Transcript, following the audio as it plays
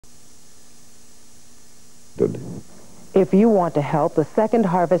affected. If you want to help, the Second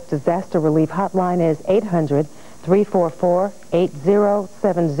Harvest Disaster Relief Hotline is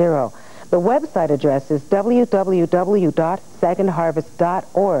 800-344-8070. The website address is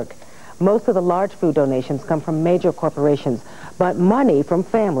www.secondharvest.org. Most of the large food donations come from major corporations, but money from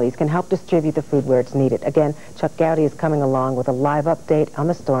families can help distribute the food where it's needed. Again, Chuck Gowdy is coming along with a live update on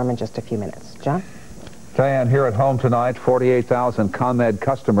the storm in just a few minutes. John? Diane, here at home tonight, 48,000 ComEd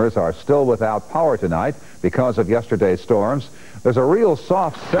customers are still without power tonight because of yesterday's storms. There's a real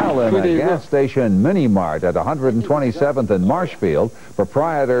soft sell in a gas station mini-mart at 127th and Marshfield.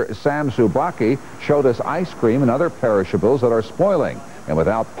 Proprietor Sam Subaki showed us ice cream and other perishables that are spoiling. And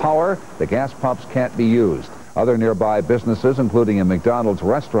without power, the gas pumps can't be used. Other nearby businesses, including a McDonald's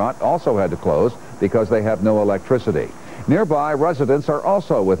restaurant, also had to close because they have no electricity. Nearby residents are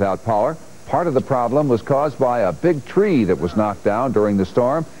also without power. Part of the problem was caused by a big tree that was knocked down during the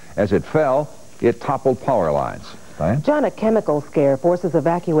storm. As it fell, it toppled power lines. Diane? John, a chemical scare forces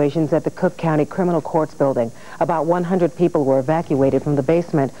evacuations at the Cook County Criminal Courts building. About 100 people were evacuated from the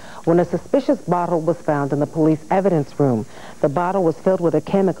basement when a suspicious bottle was found in the police evidence room. The bottle was filled with a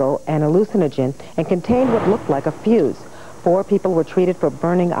chemical, an hallucinogen, and contained what looked like a fuse. 4 people were treated for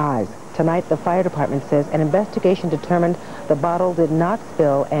burning eyes. Tonight, the fire department says an investigation determined the bottle did not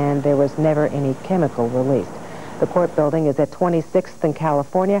spill and there was never any chemical released. The court building is at 26th and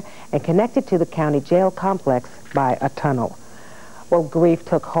California and connected to the county jail complex by a tunnel. Well, grief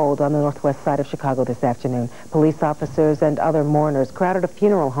took hold on the northwest side of Chicago this afternoon. Police officers and other mourners crowded a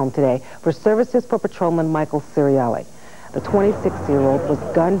funeral home today for services for Patrolman Michael Ciriali. The 26-year-old was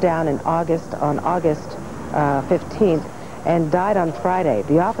gunned down on August 15th and died on Friday.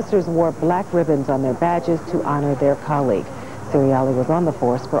 The officers wore black ribbons on their badges to honor their colleague. Ciriali was on the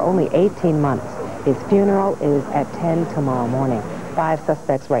force for only 18 months. His funeral is at 10 tomorrow morning. 5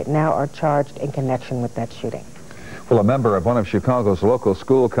 suspects right now are charged in connection with that shooting. Well, a member of one of Chicago's local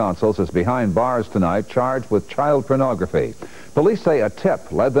school councils is behind bars tonight, charged with child pornography. Police say a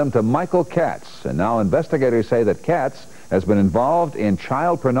tip led them to Michael Katz, and now investigators say that Katz has been involved in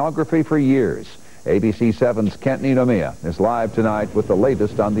child pornography for years. ABC7's Kent Ninomiya is live tonight with the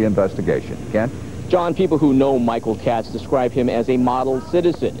latest on the investigation. Kent? John, people who know Michael Katz describe him as a model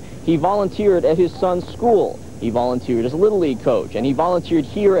citizen. He volunteered at his son's school. He volunteered as a Little League coach, and he volunteered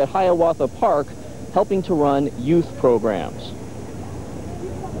here at Hiawatha Park, helping to run youth programs.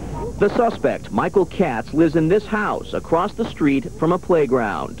 The suspect, Michael Katz, lives in this house across the street from a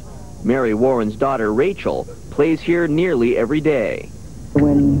playground. Mary Warren's daughter, Rachel, plays here nearly every day.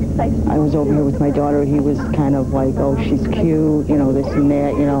 When I was over here with my daughter, he was kind of like, oh, she's cute, you know, this and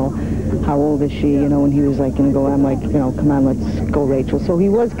that, you know, how old is she, you know, and he was like, gonna go, I'm like, you know, come on, let's go, Rachel. So he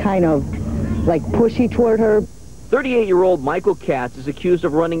was kind of like pushy toward her. 38-year-old Michael Katz is accused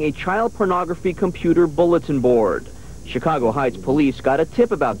of running a child pornography computer bulletin board. Chicago Heights police got a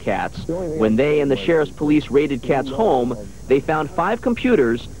tip about Katz. When they and the sheriff's police raided Katz's home, they found 5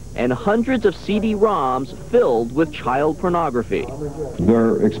 computers and hundreds of CD-ROMs filled with child pornography.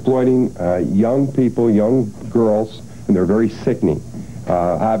 They're exploiting young people, young girls, and they're very sickening.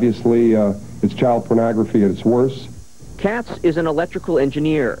 Obviously, it's child pornography at its worst. Katz is an electrical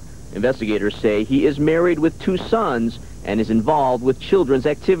engineer. Investigators say he is married with 2 sons and is involved with children's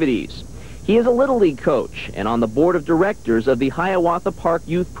activities. He is a Little League coach and on the board of directors of the Hiawatha Park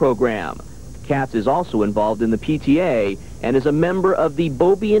Youth Program. Katz is also involved in the PTA and is a member of the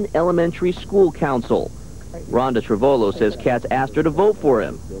Bobian Elementary School Council. Rhonda Travolo says Katz asked her to vote for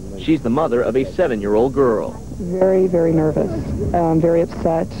him. She's the mother of a 7-year-old girl. Very, very nervous. Very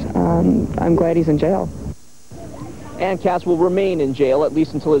upset. I'm glad he's in jail. And Katz will remain in jail at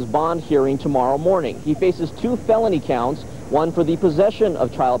least until his bond hearing tomorrow morning. He faces 2 felony counts, one for the possession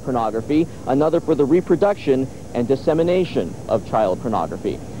of child pornography, another for the reproduction and dissemination of child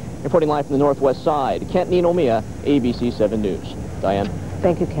pornography. Reporting live from the northwest side, Kent Ninomiya, ABC7 News. Diane?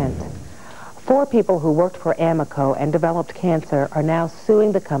 Thank you, Kent. 4 people who worked for Amoco and developed cancer are now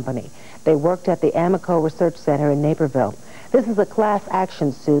suing the company. They worked at the Amoco Research Center in Naperville. This is a class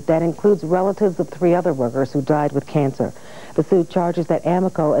action suit that includes relatives of 3 other workers who died with cancer. The suit charges that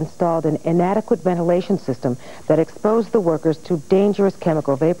Amoco installed an inadequate ventilation system that exposed the workers to dangerous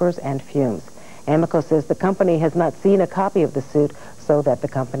chemical vapors and fumes. Amoco says the company has not seen a copy of the suit, so that the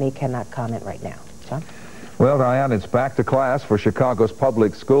company cannot comment right now. John? Well, Diane, it's back to class for Chicago's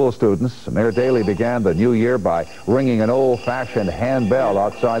public school students. Mayor Daley began the new year by ringing an old-fashioned handbell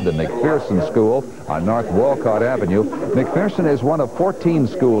outside the McPherson School on North Walcott Avenue. McPherson is one of 14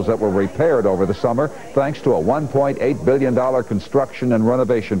 schools that were repaired over the summer thanks to a $1.8 billion construction and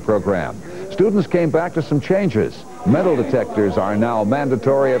renovation program. Students came back to some changes. Metal detectors are now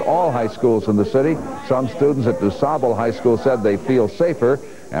mandatory at all high schools in the city. Some students at DuSable High School said they feel safer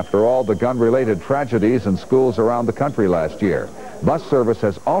after all the gun-related tragedies in schools around the country last year. Bus service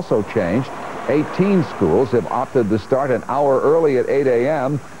has also changed. 18 schools have opted to start an hour early at 8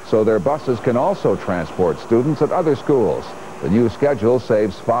 a.m. so their buses can also transport students at other schools. The new schedule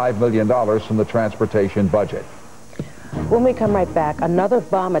saves $5 million from the transportation budget. When we come right back, another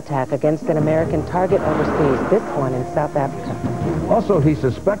bomb attack against an American target overseas, this one in South Africa. Also, he's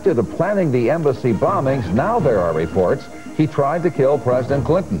suspected of planning the embassy bombings. Now there are reports he tried to kill President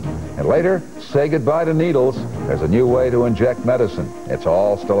Clinton. And later, say goodbye to needles. There's a new way to inject medicine. It's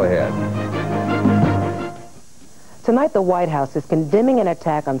all still ahead. Tonight, the White House is condemning an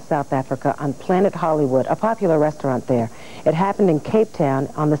attack on South Africa on Planet Hollywood, a popular restaurant there. It happened in Cape Town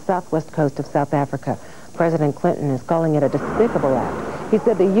on the southwest coast of South Africa. President Clinton is calling it a despicable act. He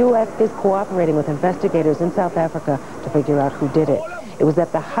said the U.S. is cooperating with investigators in South Africa to figure out who did it. It was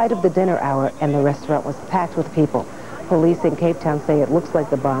at the height of the dinner hour, and the restaurant was packed with people. Police in Cape Town say it looks like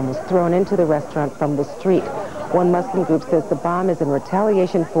the bomb was thrown into the restaurant from the street. One Muslim group says the bomb is in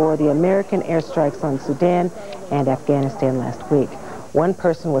retaliation for the American airstrikes on Sudan and Afghanistan last week. One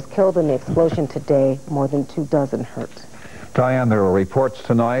person was killed in the explosion today, more than 24 hurt. Diane, there are reports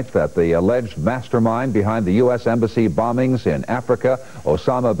tonight that the alleged mastermind behind the U.S. embassy bombings in Africa,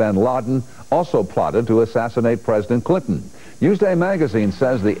 Osama bin Laden, also plotted to assassinate President Clinton. Newsday magazine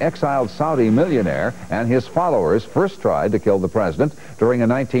says the exiled Saudi millionaire and his followers first tried to kill the president during a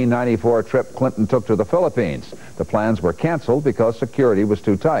 1994 trip Clinton took to the Philippines. The plans were canceled because security was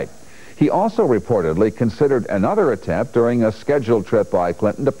too tight. He also reportedly considered another attempt during a scheduled trip by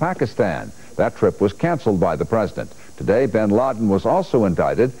Clinton to Pakistan. That trip was canceled by the president. Today, bin Laden was also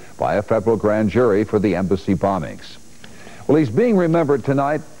indicted by a federal grand jury for the embassy bombings. Well, he's being remembered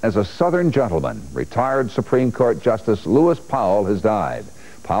tonight as a Southern gentleman. Retired Supreme Court Justice Lewis Powell has died.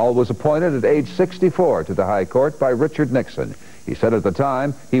 Powell was appointed at age 64 to the High Court by Richard Nixon. He said at the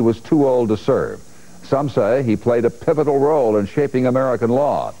time he was too old to serve. Some say he played a pivotal role in shaping American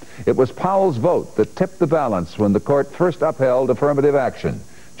law. It was Powell's vote that tipped the balance when the court first upheld affirmative action.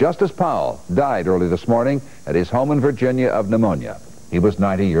 Justice Powell died early this morning at his home in Virginia of pneumonia. He was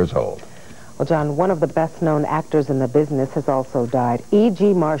 90 years old. Well, John, one of the best-known actors in the business has also died.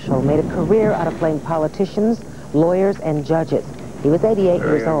 E.G. Marshall made a career out of playing politicians, lawyers, and judges. He was 88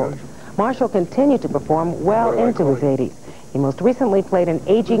 years old. Marshall continued to perform well into his 80s. He most recently played an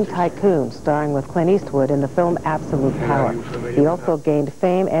aging tycoon, starring with Clint Eastwood in the film Absolute Power. He also gained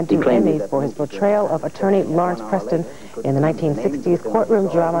fame and 2 Emmys for his portrayal of attorney Lawrence Preston in the 1960s courtroom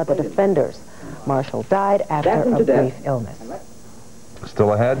drama The Defenders. Marshall died after a brief illness.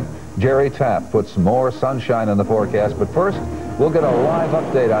 Still ahead, Jerry Taft puts more sunshine in the forecast, but first, we'll get a live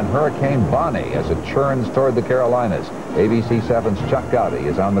update on Hurricane Bonnie as it churns toward the Carolinas. ABC7's Chuck Gowdy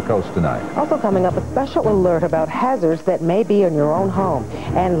is on the coast tonight. Also coming up, a special alert about hazards that may be in your own home.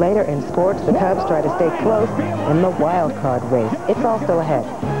 And later in sports, the Cubs try to stay close in the wild card race. It's all still ahead.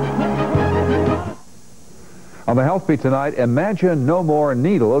 On the Health Beat tonight, imagine no more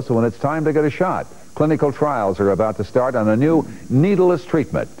needles when it's time to get a shot. Clinical trials are about to start on a new needleless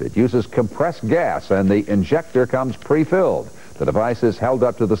treatment. It uses compressed gas, and the injector comes pre-filled. The device is held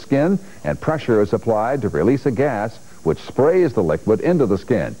up to the skin, and pressure is applied to release a gas which sprays the liquid into the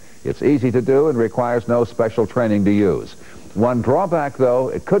skin. It's easy to do and requires no special training to use. One drawback, though,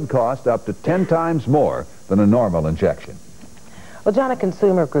 it could cost up to 10 times more than a normal injection. Well, John, a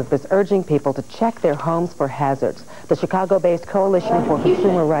consumer group is urging people to check their homes for hazards. The Chicago-based Coalition for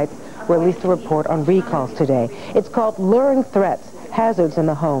Consumer Rights released a report on recalls today. It's called Luring Threats, Hazards in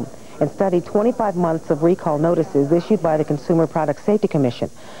the Home, and studied 25 months of recall notices issued by the Consumer Product Safety Commission.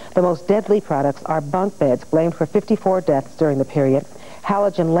 The most deadly products are bunk beds, blamed for 54 deaths during the period,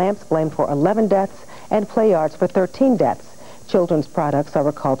 halogen lamps, blamed for 11 deaths, and play yards for 13 deaths. Children's products are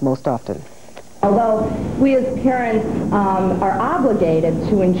recalled most often. Although we as parents are obligated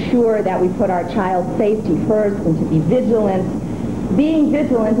to ensure that we put our child's safety first and to be vigilant, being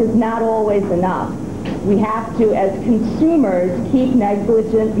vigilant is not always enough. We have to, as consumers, keep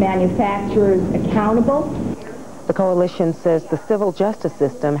negligent manufacturers accountable. The coalition says the civil justice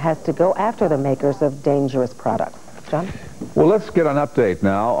system has to go after the makers of dangerous products. John? Well, let's get an update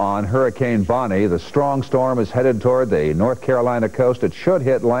now on Hurricane Bonnie. The strong storm is headed toward the North Carolina coast. It should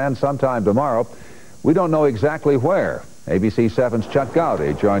hit land sometime tomorrow. We don't know exactly where. ABC7's Chuck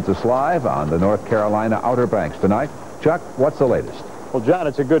Gowdy joins us live on the North Carolina Outer Banks tonight. Chuck, what's the latest? Well, John,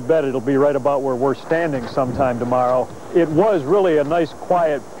 it's a good bet it'll be right about where we're standing sometime tomorrow. It was really a nice,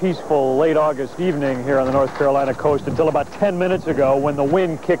 quiet, peaceful late August evening here on the North Carolina coast until about 10 minutes ago when the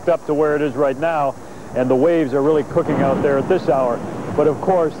wind kicked up to where it is right now. and the waves are really cooking out there at this hour. But of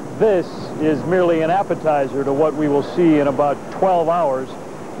course, this is merely an appetizer to what we will see in about 12 hours,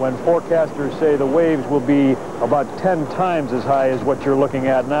 when forecasters say the waves will be about 10 times as high as what you're looking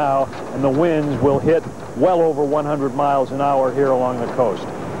at now, and the winds will hit well over 100 miles an hour here along the coast.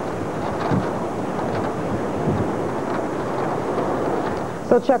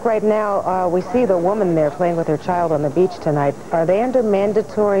 So, Chuck, right now we see the woman there playing with her child on the beach tonight. Are they under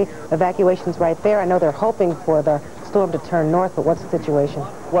mandatory evacuations right there? I know they're hoping for the storm to turn north, but what's the situation?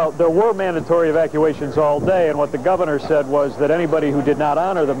 Well, there were mandatory evacuations all day, and what the governor said was that anybody who did not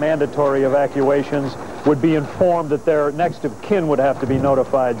honor the mandatory evacuations would be informed that their next of kin would have to be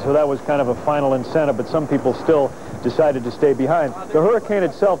notified. So that was kind of a final incentive, but some people still decided to stay behind. The hurricane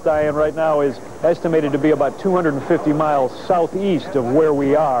itself, Diane, right now is estimated to be about 250 miles southeast of where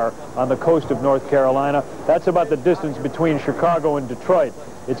we are on the coast of North Carolina. That's about the distance between Chicago and Detroit.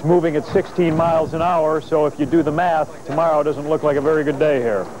 It's moving at 16 miles an hour, so if you do the math, tomorrow doesn't look like a very good day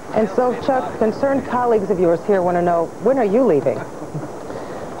here. And so, Chuck, concerned colleagues of yours here want to know, when are you leaving?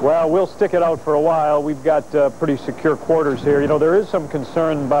 Well, we'll stick it out for a while. We've got pretty secure quarters here. You know, there is some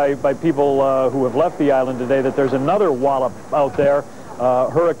concern by people who have left the island today that there's another wallop out there,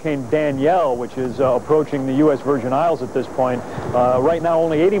 Hurricane Danielle, which is approaching the U.S. Virgin Isles at this point. Right now,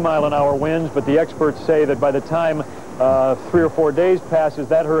 only 80-mile-an-hour winds, but the experts say that by the time 3 or 4 days passes,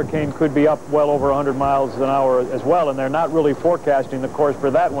 that hurricane could be up well over 100 miles an hour as well, and they're not really forecasting the course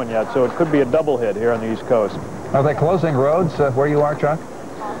for that one yet, so it could be a double hit here on the East Coast. Are they closing roads where you are, Chuck?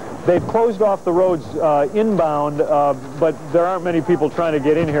 They've closed off the roads inbound, but there aren't many people trying to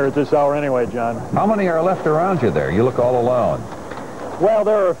get in here at this hour anyway, John. How many are left around you there? You look all alone. Well,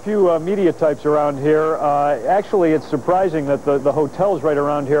 there are a few media types around here. Actually, it's surprising that the hotels right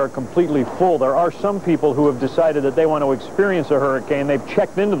around here are completely full. There are some people who have decided that they want to experience a hurricane. They've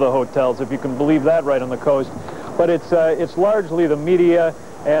checked into the hotels, if you can believe that, right on the coast. But it's largely the media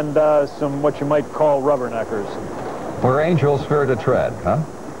and some what you might call rubberneckers. Where angels fear to tread, huh?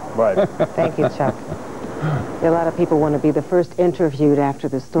 Right. Thank you, Chuck. A lot of people want to be the first interviewed after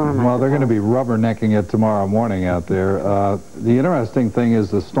the storm. Well, they're going to be rubbernecking it tomorrow morning out there. The interesting thing is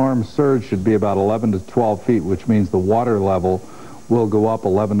the storm surge should be about 11 to 12 feet, which means the water level will go up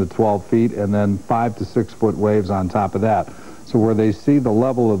 11 to 12 feet, and then 5 to 6 foot waves on top of that. So where they see the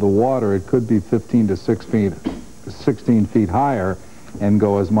level of the water, it could be 15 to 16 feet higher and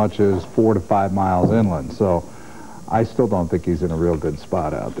go as much as 4 to 5 miles inland. So I still don't think he's in a real good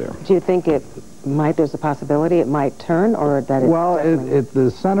spot out there. Do you think there's a possibility it might turn, or that it's... Well,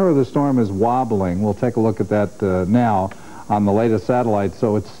 the center of the storm is wobbling. We'll take a look at that now on the latest satellite.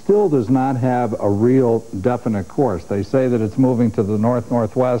 So it still does not have a real definite course. They say that it's moving to the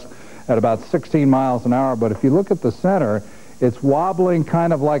north-northwest at about 16 miles an hour, but if you look at the center, it's wobbling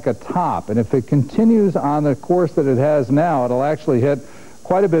kind of like a top. And if it continues on the course that it has now, it'll actually hit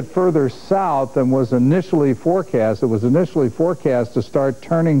quite a bit further south than was initially forecast. It was initially forecast to start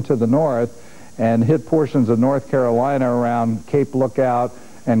turning to the north and hit portions of North Carolina around Cape Lookout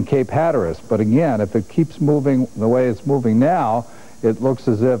and Cape Hatteras. But again, if it keeps moving the way it's moving now, it looks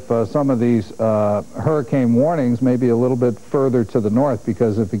as if some of these hurricane warnings may be a little bit further to the north,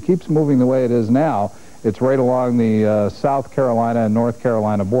 because if it keeps moving the way it is now, it's right along the South Carolina and North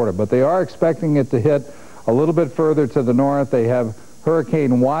Carolina border. But they are expecting it to hit a little bit further to the north. They have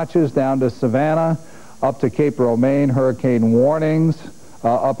hurricane watches down to Savannah, up to Cape Romaine, hurricane warnings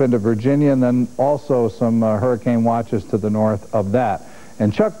up into Virginia, and then also some hurricane watches to the north of that.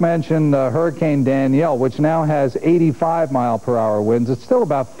 And Chuck mentioned Hurricane Danielle, which now has 85-mile-per-hour winds. It's still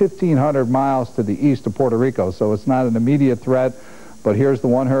about 1,500 miles to the east of Puerto Rico, so it's not an immediate threat. But here's the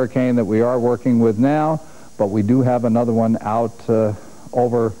one hurricane that we are working with now, but we do have another one out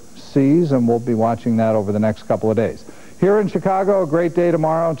overseas, and we'll be watching that over the next couple of days. Here in Chicago, a great day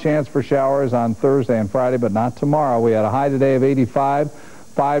tomorrow. Chance for showers on Thursday and Friday, but not tomorrow. We had a high today of 85,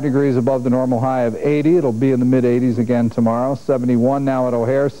 5 degrees above the normal high of 80. It'll be in the mid-80s again tomorrow. 71 now at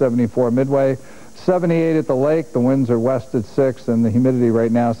O'Hare, 74 Midway, 78 at the lake. The winds are west at 6, and the humidity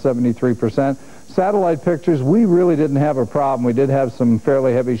right now 73%. Satellite pictures, we really didn't have a problem. We did have some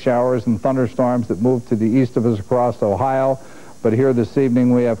fairly heavy showers and thunderstorms that moved to the east of us across Ohio. But here this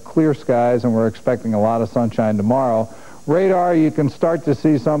evening we have clear skies, and we're expecting a lot of sunshine tomorrow. Radar, you can start to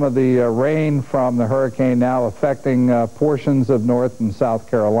see some of the rain from the hurricane now affecting portions of North and South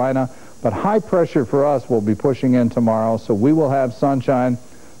Carolina. But high pressure for us will be pushing in tomorrow, so we will have sunshine.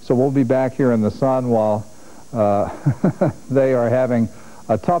 So we'll be back here in the sun while they are having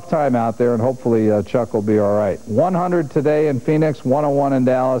a tough time out there, and hopefully Chuck will be all right. 100 today in Phoenix, 101 in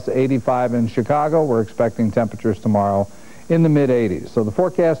Dallas, 85 in Chicago. We're expecting temperatures tomorrow in the mid-80s. So the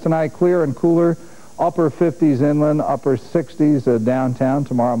forecast tonight, clear and cooler. Upper 50s inland, upper 60s downtown.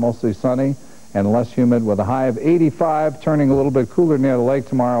 Tomorrow mostly sunny and less humid with a high of 85, turning a little bit cooler near the lake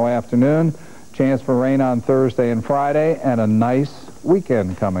tomorrow afternoon. Chance for rain on Thursday and Friday, and a nice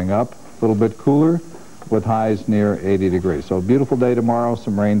weekend coming up. A little bit cooler with highs near 80 degrees. So a beautiful day tomorrow,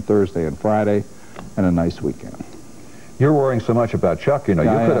 some rain Thursday and Friday, and a nice weekend. You're worrying so much about Chuck, you know,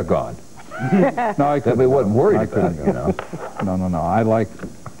 you could have gone. No, I couldn't. We wasn't worried about it, you know. No. I like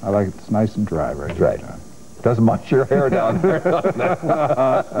it's nice and dry right here. Right. Doesn't much your hair down there.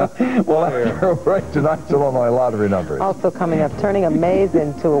 Well, after a break tonight, some of my lottery numbers. Also coming up, turning a maze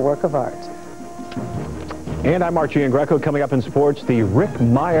into a work of art. And I'm Archie and Greco. Coming up in sports, the Rick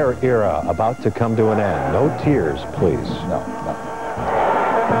Meyer era about to come to an end. No tears, please. No.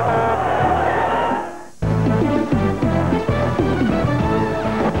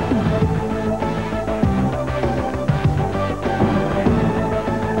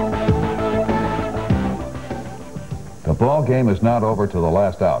 The ball game is not over till the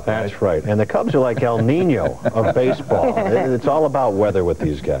last out. That's right. And the Cubs are like El Nino of baseball. It's all about weather with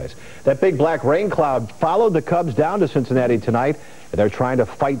these guys. That big black rain cloud followed the Cubs down to Cincinnati tonight, and they're trying to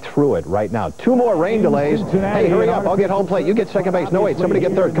fight through it right now. 2 more rain delays. Hey, hurry up. I'll get home plate. You get second base. No, wait. Somebody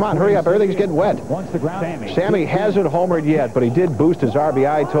get third. Come on, hurry up. Everything's getting wet. Sammy hasn't homered yet, but he did boost his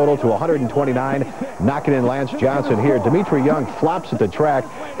RBI total to 129, knocking in Lance Johnson here. Dimitri Young flops at the track.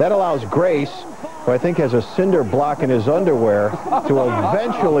 That allows Grace, who I think has a cinder block in his underwear, to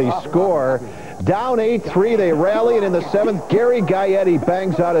eventually score. Down 8-3, they rally, and in the 7th, Gary Gaetti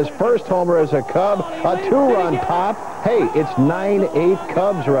bangs out his first homer as a Cub, a 2-run pop. Hey, it's 9-8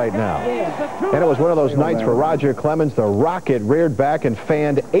 Cubs right now. And it was one of those nights for Roger Clemens. The Rocket reared back and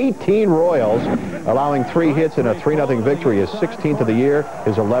fanned 18 Royals, allowing 3 hits and a 3-0 victory, his 16th of the year,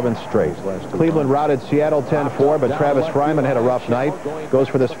 his 11th straight. Cleveland routed Seattle 10-4, but Travis Fryman had a rough night. Goes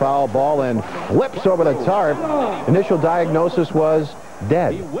for this foul ball and flips over the tarp. Initial diagnosis was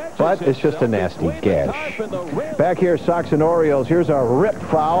dead, but it's just a nasty gash. Back here, Sox and Orioles. Here's a rip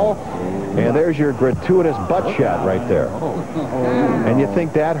foul, and there's your gratuitous butt shot right there. And you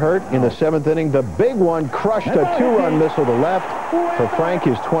think that hurt? In the 7th inning, the big one crushed a 2-run missile to left for Frank,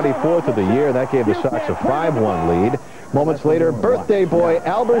 his 24th of the year. That gave the Sox a 5-1 lead. Moments later, birthday boy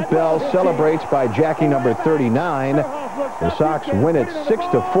Albert Bell celebrates by jacking number 39. The Sox win it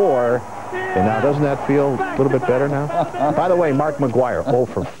 6-4. And now, doesn't that feel a little bit better now? By the way, Mark McGwire, 0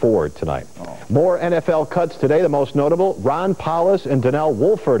 for 4 tonight. More NFL cuts today. The most notable, Ron Powlus and Donnell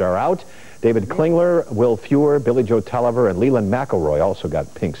Wolford are out. David Klingler, Will Fewer, Billy Joe Tolliver, and Leland McElroy also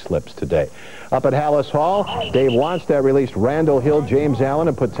got pink slips today. Up at Hallis Hall, Dave Wannstedt released Randall Hill, James Allen,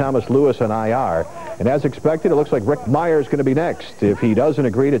 and put Thomas Lewis on IR. And as expected, it looks like Rick Meyer is going to be next if he doesn't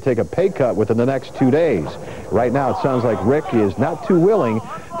agree to take a pay cut within the next 2 days. Right now, it sounds like Rick is not too willing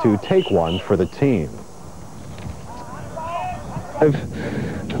to take one for the team. I've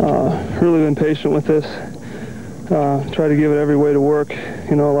really been patient with this. Try to give it every way to work.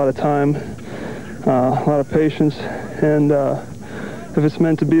 You know, a lot of time, a lot of patience, and if it's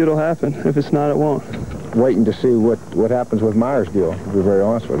meant to be, it'll happen. If it's not, it won't. Waiting to see what happens with Meyer's deal, to be very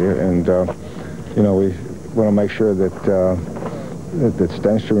honest with you. And, you know, we want to make sure that that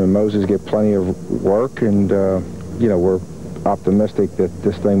Stenstrom and Moses get plenty of work, and, you know, we're optimistic that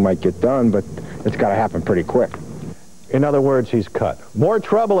this thing might get done, but it's got to happen pretty quick. In other words, he's cut. More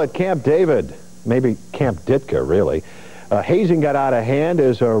trouble at Camp David. Maybe Camp Ditka, really. Hazing got out of hand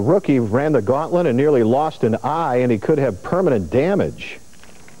as a rookie ran the gauntlet and nearly lost an eye, and he could have permanent damage.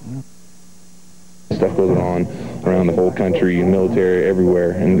 Stuff goes on around the whole country, military,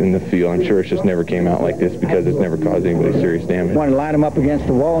 everywhere in the field. I'm sure it just never came out like this because it's never caused anybody serious damage. Want to line them up against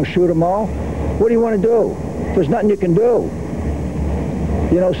the wall and shoot them all? What do you want to do? There's nothing you can do.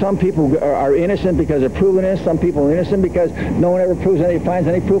 You know, some people are innocent because they're proven innocent. Some people are innocent because no one ever finds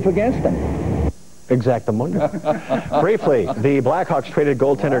any proof against them. Exactamundo. Briefly, the Blackhawks traded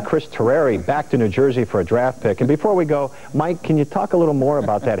goaltender Chris Terreri back to New Jersey for a draft pick. And before we go, Mike, can you talk a little more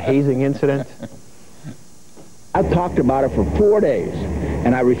about that hazing incident? I've talked about it for 4 days,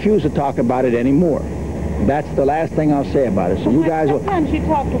 and I refuse to talk about it anymore. That's the last thing I'll say about it. So you guys will... Sometimes you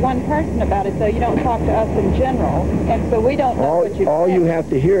talk to one person about it, though. You don't talk to us in general, and so we don't know what you all you have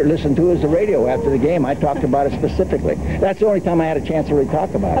to listen to is the radio after the game. I talked about it specifically. That's the only time I had a chance to really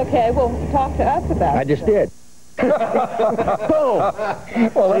talk about it. Okay, well, talk to us about it. I just did. Boom!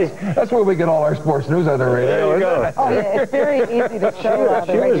 Well, that's where we get all our sports news on the radio. There you go. Oh, yeah, it's very easy to show.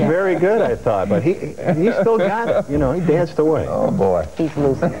 She was very good, I thought, but he still got it. You know, he danced away. Oh, boy. He's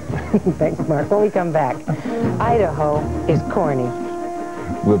losing it. Thanks, Mark. When we come back, Idaho is corny.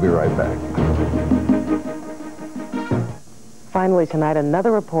 We'll be right back. Finally tonight, another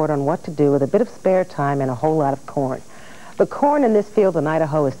report on what to do with a bit of spare time and a whole lot of corn. The corn in this field in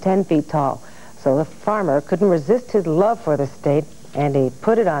Idaho is 10 feet tall, so the farmer couldn't resist his love for the state, and he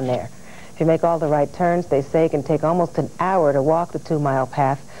put it on there. If you make all the right turns, they say it can take almost an hour to walk the 2-mile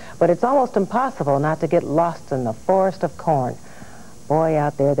path, but it's almost impossible not to get lost in the forest of corn. Boy,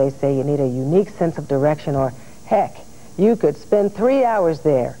 out there, they say you need a unique sense of direction, or heck, you could spend 3 hours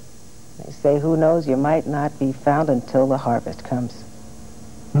there. They say, who knows, you might not be found until the harvest comes.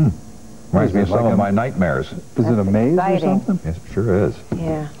 Reminds me of some of my nightmares. Is it a maze or exciting. something? Yes, it sure is.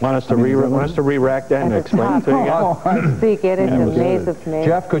 Yeah. Want us to re-rack that and explain it to you again? Speak it, it's a maze of maze.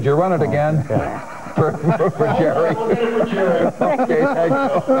 Jeff, could you run it again? For Jerry?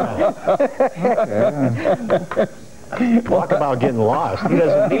 Okay, Talk about getting lost. He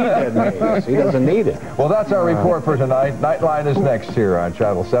doesn't need that maze. He doesn't need it. Well, that's our report for tonight. Nightline is next here on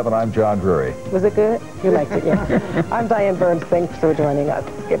Channel 7. I'm John Drury. Was it good? You liked it, yeah. I'm Diane Burns. Thanks for joining us.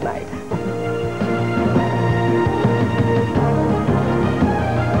 Good night.